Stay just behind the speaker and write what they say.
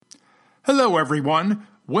Hello, everyone.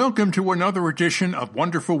 Welcome to another edition of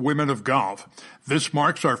Wonderful Women of Golf. This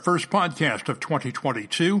marks our first podcast of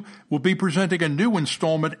 2022. We'll be presenting a new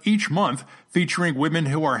installment each month featuring women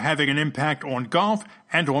who are having an impact on golf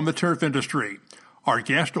and on the turf industry. Our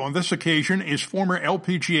guest on this occasion is former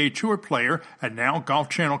LPGA Tour player and now Golf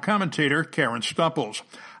Channel commentator Karen Stupples.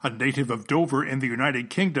 A native of Dover in the United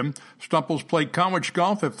Kingdom, Stupples played college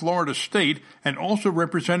golf at Florida State and also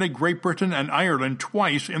represented Great Britain and Ireland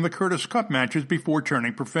twice in the Curtis Cup matches before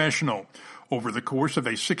turning professional. Over the course of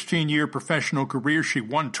a 16-year professional career, she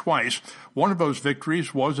won twice. One of those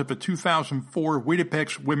victories was at the 2004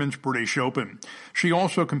 Winnipeg Women's British Open. She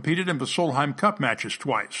also competed in the Solheim Cup matches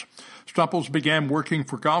twice. Stupples began working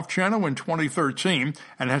for Golf Channel in 2013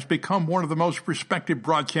 and has become one of the most respected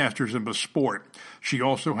broadcasters in the sport. She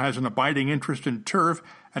also has an abiding interest in turf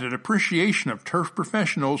and an appreciation of turf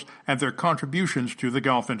professionals and their contributions to the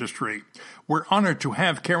golf industry. We're honored to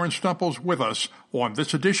have Karen Stupples with us on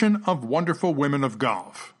this edition of Wonderful Women of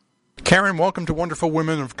Golf. Karen, welcome to Wonderful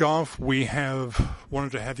Women of Golf. We have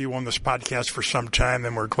wanted to have you on this podcast for some time,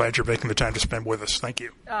 and we're glad you're making the time to spend with us. Thank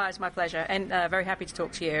you. It's my pleasure, and very happy to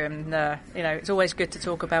talk to you. And it's always good to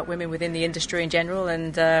talk about women within the industry in general,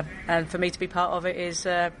 and for me to be part of it is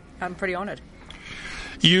I'm pretty honored.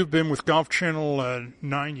 You've been with Golf Channel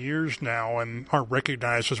 9 years now, and are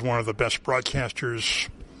recognized as one of the best broadcasters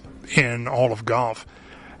in all of golf.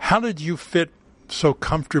 How did you fit so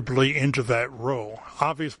comfortably into that role?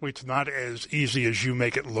 Obviously, it's not as easy as you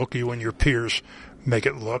make it look, you and your peers make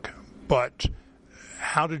it look, but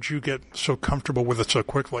how did you get so comfortable with it so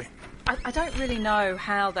quickly? I don't really know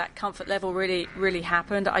how that comfort level really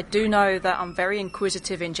happened. I do know that I'm very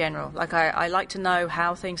inquisitive in general. Like, I like to know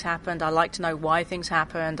how things happened. I like to know why things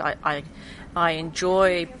happened. I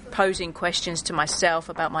enjoy posing questions to myself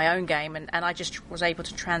about my own game, and I just was able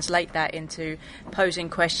to translate that into posing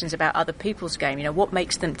questions about other people's game. You know, what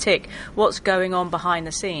makes them tick? What's going on behind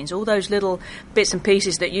the scenes? All those little bits and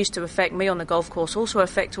pieces that used to affect me on the golf course also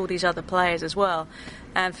affect all these other players as well.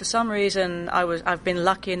 And for some reason, I've been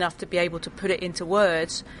lucky enough to be able to put it into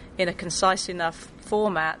words in a concise enough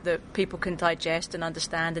format that people can digest and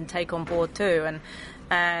understand and take on board too.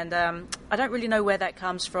 And I don't really know where that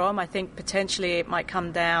comes from. I think potentially it might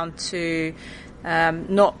come down to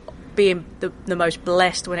not being the most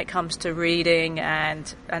blessed when it comes to reading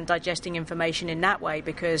and digesting information in that way,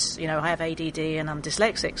 because I have ADD and I'm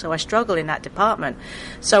dyslexic, so I struggle in that department.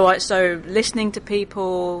 So listening to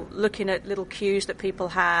people, looking at little cues that people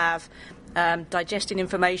have, digesting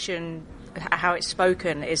information, how it's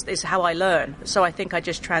spoken is how I learn. So I think I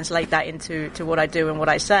just translate that into what I do and what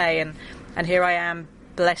I say, and here I am,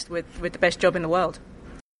 blessed with the best job in the world.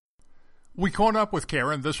 We caught up with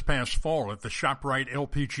Karen this past fall at the ShopRite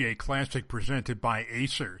LPGA Classic presented by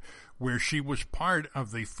Acer, where she was part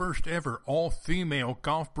of the first ever all-female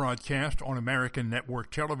golf broadcast on American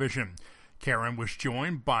network television. Karen was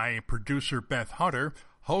joined by producer Beth Hutter,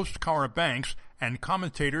 host Cara Banks, and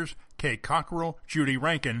commentators Kay Cockrell, Judy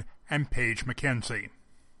Rankin, and Paige McKenzie.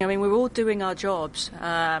 I mean, we're all doing our jobs.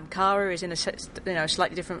 Cara is in a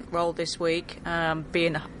slightly different role this week,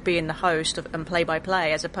 being the host and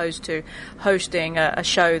play-by-play, as opposed to hosting a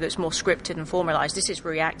show that's more scripted and formalised. This is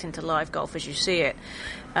reacting to live golf as you see it.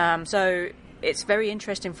 So it's very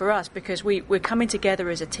interesting for us because we're coming together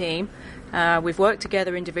as a team. We've worked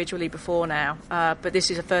together individually before now, but this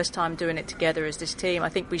is the first time doing it together as this team. I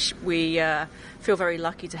think we feel very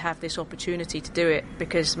lucky to have this opportunity to do it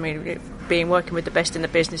because, working with the best in the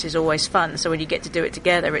business is always fun. So when you get to do it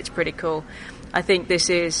together, it's pretty cool. I think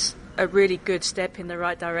this is a really good step in the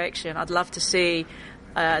right direction. I'd love to see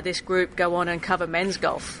this group go on and cover men's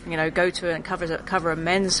golf, go to and cover a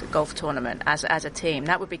men's golf tournament as a team.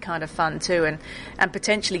 That would be kind of fun too, and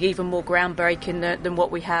potentially even more groundbreaking than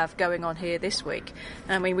what we have going on here this week.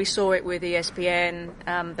 I mean, we saw it with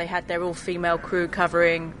ESPN. They had their all-female crew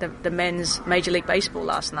covering the men's Major League Baseball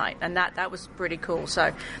last night, and that was pretty cool.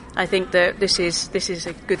 So I think that this is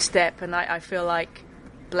a good step, and I feel like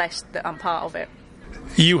blessed that I'm part of it.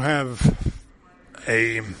 You have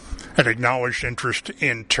an acknowledged interest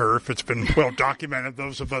in turf. It's been well documented,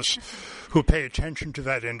 those of us who pay attention to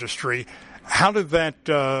that industry. How did that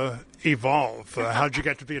evolve? How did you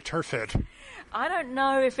get to be a turf head? I don't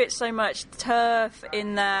know if it's so much turf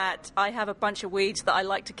in that I have a bunch of weeds that I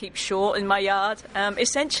like to keep short in my yard.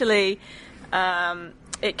 Essentially,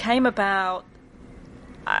 it came about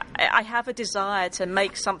I have a desire to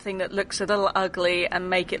make something that looks a little ugly and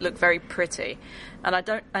make it look very pretty,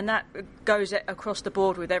 and that goes across the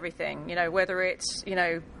board with everything. Whether it's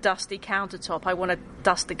dusty countertop, I want to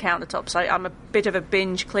dust the countertops. I'm a bit of a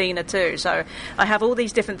binge cleaner too, so I have all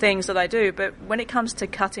these different things that I do. But when it comes to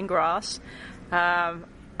cutting grass,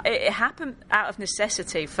 it happened out of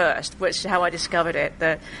necessity first, which is how I discovered it.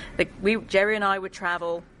 Jerry and I would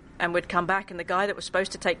travel and would come back, and the guy that was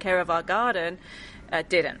supposed to take care of our garden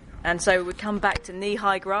didn't. And so we'd come back to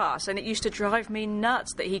knee-high grass, and it used to drive me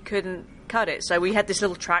nuts that he couldn't cut it. So we had this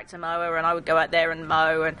little tractor mower, and I would go out there and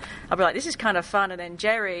mow, and I'd be like, this is kind of fun. And then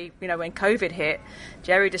Jerry, when COVID hit,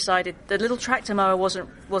 Jerry decided the little tractor mower wasn't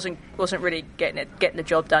really getting the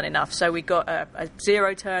job done enough. So we got a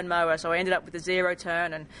zero-turn mower. So I ended up with a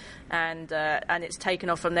zero-turn, and it's taken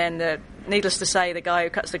off from then. Needless to say, the guy who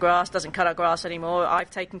cuts the grass doesn't cut our grass anymore.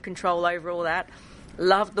 I've taken control over all that.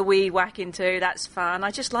 Love the weed whacking too. That's fun.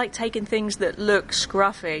 I just like taking things that look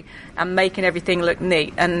scruffy and making everything look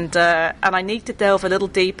neat. And I need to delve a little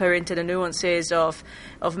deeper into the nuances of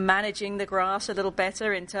managing the grass a little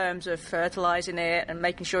better in terms of fertilizing it and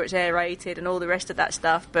making sure it's aerated and all the rest of that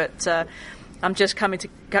stuff. But I'm just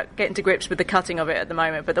getting to grips with the cutting of it at the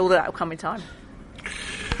moment. But all of that will come in time.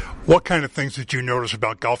 What kind of things did you notice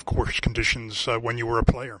about golf course conditions when you were a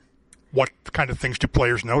player? What kind of things do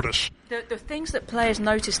players notice? The things that players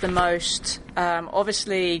notice the most,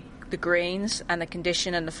 obviously the greens and the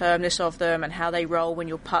condition and the firmness of them and how they roll when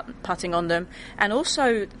you're putting on them, and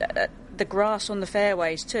also the grass on the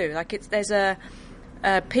fairways too.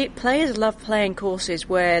 Players love playing courses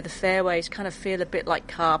where the fairways kind of feel a bit like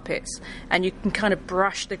carpets, and you can kind of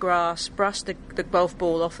brush the grass, brush the golf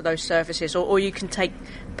ball off of those surfaces, or you can take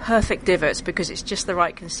perfect divots because it's just the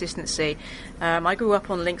right consistency. I grew up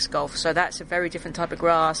on links golf, so that's a very different type of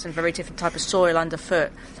grass and very different type of soil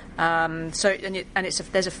underfoot. There's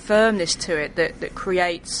a firmness to it that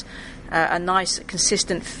creates a nice,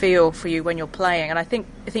 consistent feel for you when you're playing. And I think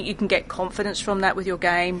you can get confidence from that with your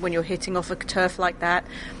game when you're hitting off a turf like that.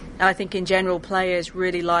 And I think in general players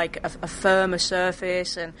really like a firmer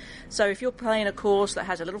surface. And so if you're playing a course that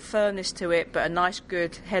has a little firmness to it but a nice,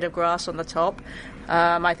 good head of grass on the top,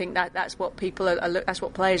 I think that's what that's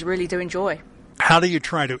what players really do enjoy. How do you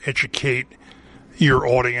try to educate your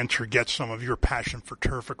audience or get some of your passion for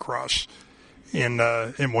turf across in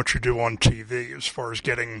what you do on TV as far as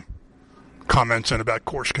getting comments in about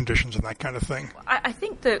course conditions and that kind of thing? I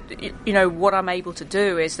think that what I'm able to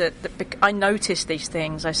do is that I notice these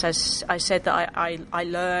things. I said that I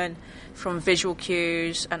learn from visual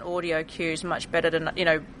cues and audio cues much better than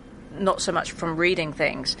not so much from reading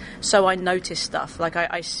things. So I notice stuff. Like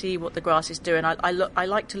I see what the grass is doing. I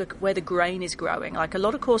like to look at where the grain is growing. Like a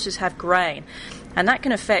lot of courses have grain, and that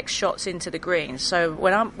can affect shots into the greens. So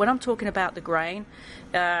when I'm talking about the grain,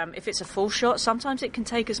 if it's a full shot, sometimes it can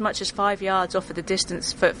take as much as 5 yards off of the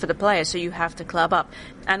distance for the player, so you have to club up.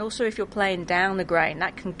 And also if you're playing down the grain,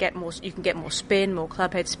 that can get more. You can get more spin, more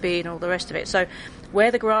club head speed, and all the rest of it. So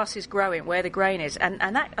where the grass is growing, where the grain is, and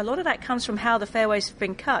that a lot of that comes from how the fairways have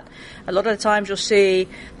been cut. A lot of the times you'll see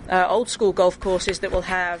old school golf courses that will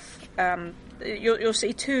have you'll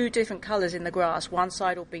see two different colours in the grass. One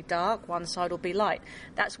side will be dark, one side will be light.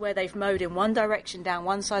 That's where they've mowed in one direction down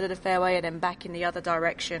one side of the fairway and then back in the other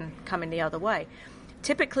direction, coming the other way.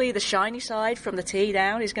 Typically, the shiny side from the tee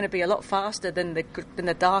down is going to be a lot faster than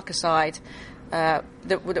the darker side that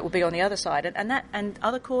will be on the other side. And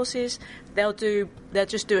other courses, they'll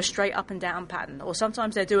just do a straight up and down pattern, or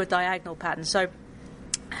sometimes they'll do a diagonal pattern. So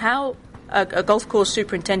how a golf course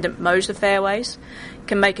superintendent mows the fairways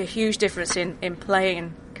can make a huge difference in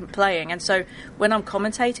playing. And so when I'm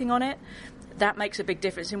commentating on it, that makes a big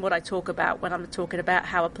difference in what I talk about when I'm talking about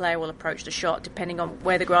how a player will approach the shot, depending on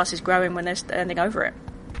where the grass is growing when they're standing over it.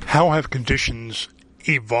 How have conditions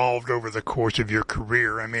evolved over the course of your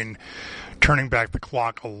career? I mean, turning back the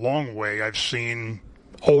clock a long way, I've seen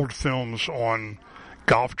old films on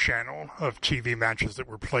Golf Channel of TV matches that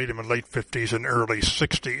were played in the late 50s and early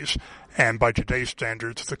 60s, and by today's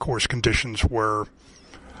standards, the course conditions were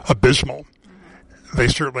abysmal. Mm-hmm. They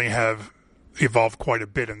certainly have evolved quite a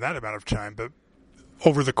bit in that amount of time, but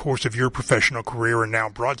over the course of your professional career and now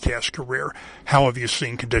broadcast career, how have you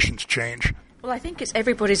seen conditions change? Well, I think it's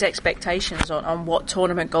everybody's expectations on what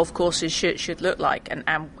tournament golf courses should look like,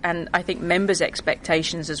 and I think members'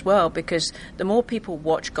 expectations as well, because the more people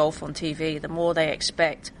watch golf on TV, the more they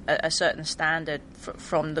expect a certain standard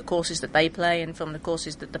from the courses that they play and from the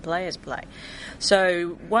courses that the players play.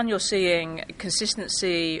 So, one, you're seeing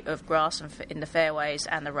consistency of grass in the fairways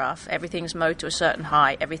and the rough. Everything's mowed to a certain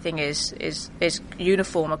height. Everything is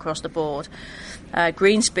uniform across the board.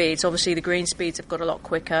 Green speeds, obviously the green speeds have got a lot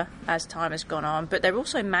quicker as time has gone on, but they're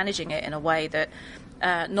also managing it in a way that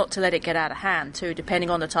not to let it get out of hand too, depending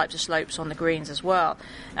on the types of slopes on the greens as well.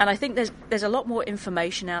 And I think there's a lot more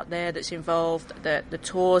information out there that's involved. The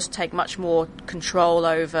tours take much more control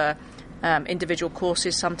over individual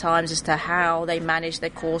courses sometimes as to how they manage their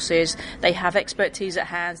courses. They have expertise at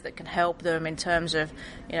hand that can help them in terms of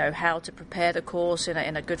how to prepare the course in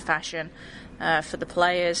a good fashion for the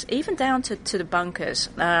players, even down to the bunkers.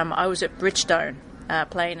 I was at Bridgestone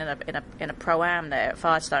playing in a pro-am there at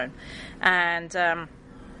Firestone, and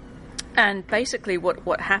basically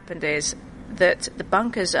what happened is that the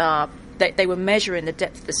bunkers they were measuring the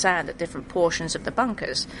depth of the sand at different portions of the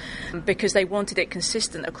bunkers because they wanted it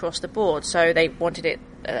consistent across the board. So they wanted it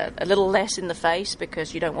a little less in the face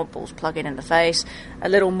because you don't want balls plugging in the face, a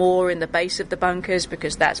little more in the base of the bunkers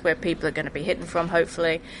because that's where people are going to be hitting from,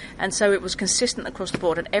 hopefully. And so it was consistent across the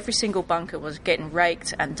board, and every single bunker was getting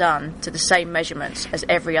raked and done to the same measurements as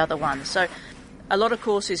every other one. So a lot of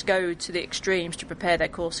courses go to the extremes to prepare their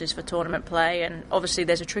courses for tournament play, and obviously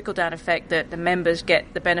there's a trickle-down effect that the members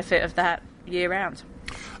get the benefit of that year-round.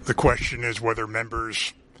 The question is whether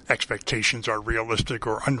members' expectations are realistic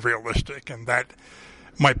or unrealistic, and that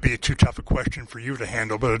might be too tough a question for you to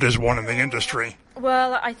handle, but it is one in the industry.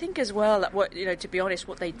 Well, I think as well that to be honest,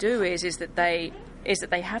 what they do is that they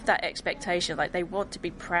have that expectation. Like, they want to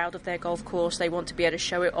be proud of their golf course. They want to be able to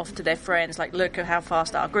show it off to their friends. Like, look at how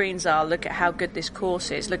fast our greens are. Look at how good this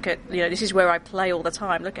course is. Look at, this is where I play all the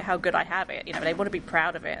time. Look at how good I have it. They want to be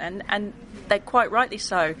proud of it. And they're quite rightly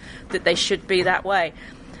so that they should be that way.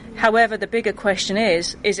 However, the bigger question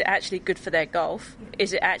is it actually good for their golf?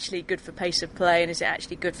 Is it actually good for pace of play? And is it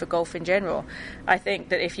actually good for golf in general? I think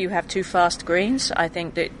that if you have too fast greens, I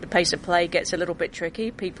think that the pace of play gets a little bit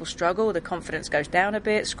tricky. People struggle, the confidence goes down a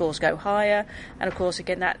bit, scores go higher, and of course,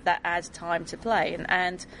 again, that adds time to play.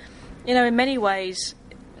 And in many ways,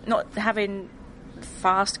 not having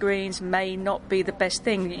fast greens may not be the best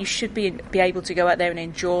thing. You should be able to go out there and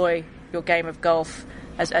enjoy your game of golf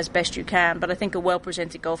as best you can, but I think a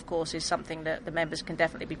well-presented golf course is something that the members can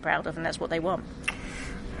definitely be proud of, and that's what they want.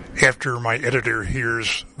 After my editor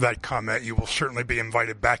hears that comment, you will certainly be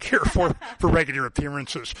invited back here for regular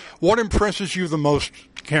appearances. What impresses you the most,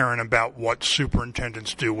 Karen, about what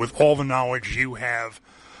superintendents do with all the knowledge you have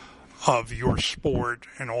of your sport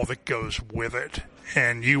and all that goes with it?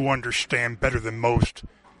 And you understand better than most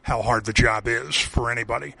how hard the job is for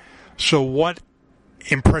anybody. So what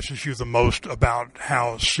impresses you the most about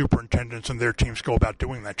how superintendents and their teams go about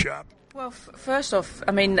doing that job? Well, first off,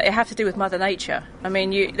 it has to do with Mother Nature.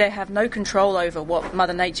 They have no control over what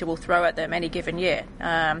Mother Nature will throw at them any given year.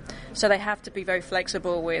 So they have to be very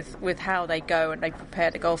flexible with how they go and they prepare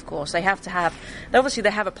the golf course. They have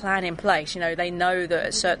a plan in place. They know that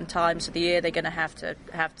at certain times of the year they're going to have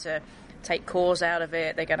to take cores out of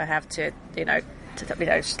it. They're going to have to,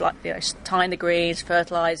 tine the greens,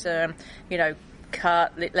 fertilise them,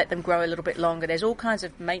 cut, let them grow a little bit longer. There's all kinds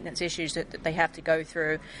of maintenance issues that they have to go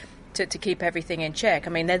through to keep everything in check.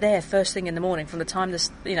 They're there first thing in the morning from the time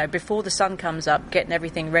before the sun comes up, getting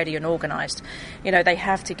everything ready and organised. They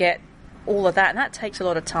have to get all of that, and that takes a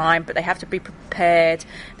lot of time, but they have to be prepared.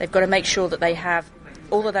 They've got to make sure that they have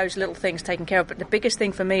all of those little things taken care of. But the biggest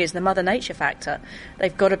thing for me is the Mother Nature factor.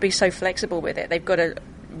 They've got to be so flexible with it. They've got to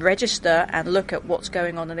register and look at what's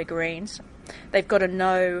going on in the greens. They've got to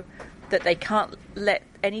know that they can't let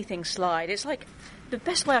anything slide. It's like, the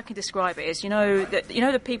best way I can describe it is,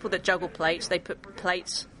 the people that juggle plates, they put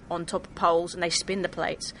plates on top of poles and they spin the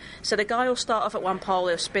plates. So the guy will start off at one pole,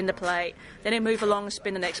 he'll spin the plate, then he'll move along and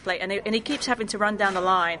spin the next plate, and he keeps having to run down the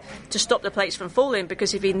line to stop the plates from falling,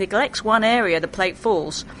 because if he neglects one area, the plate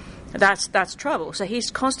falls. That's trouble. So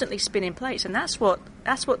he's constantly spinning plates, and that's what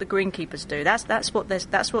the greenkeepers do. That's what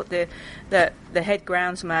the head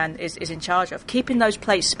groundsman is in charge of, keeping those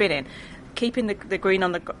plates spinning, keeping the green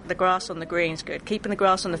on the grass on the greens good, keeping the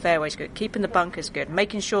grass on the fairways good, keeping the bunkers good,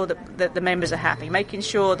 making sure that the members are happy, making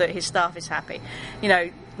sure that his staff is happy,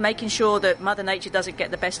 making sure that Mother Nature doesn't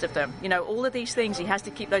get the best of them. All of these things, he has to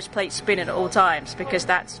keep those plates spinning at all times, because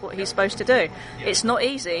that's what he's supposed to do. It's not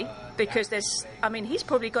easy, because he's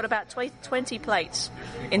probably got about 20 plates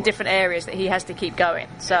in different areas that he has to keep going.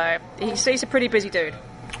 So he's a pretty busy dude.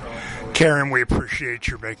 Karen, we appreciate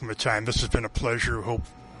your making the time. This has been a pleasure. Hope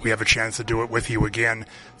we have a chance to do it with you again.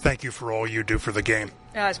 Thank you for all you do for the game.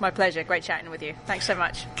 It's my pleasure. Great chatting with you. Thanks so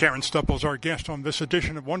much. Karen Stupples, our guest on this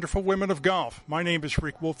edition of Wonderful Women of Golf. My name is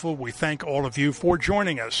Rick Wolfel. We thank all of you for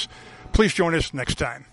joining us. Please join us next time.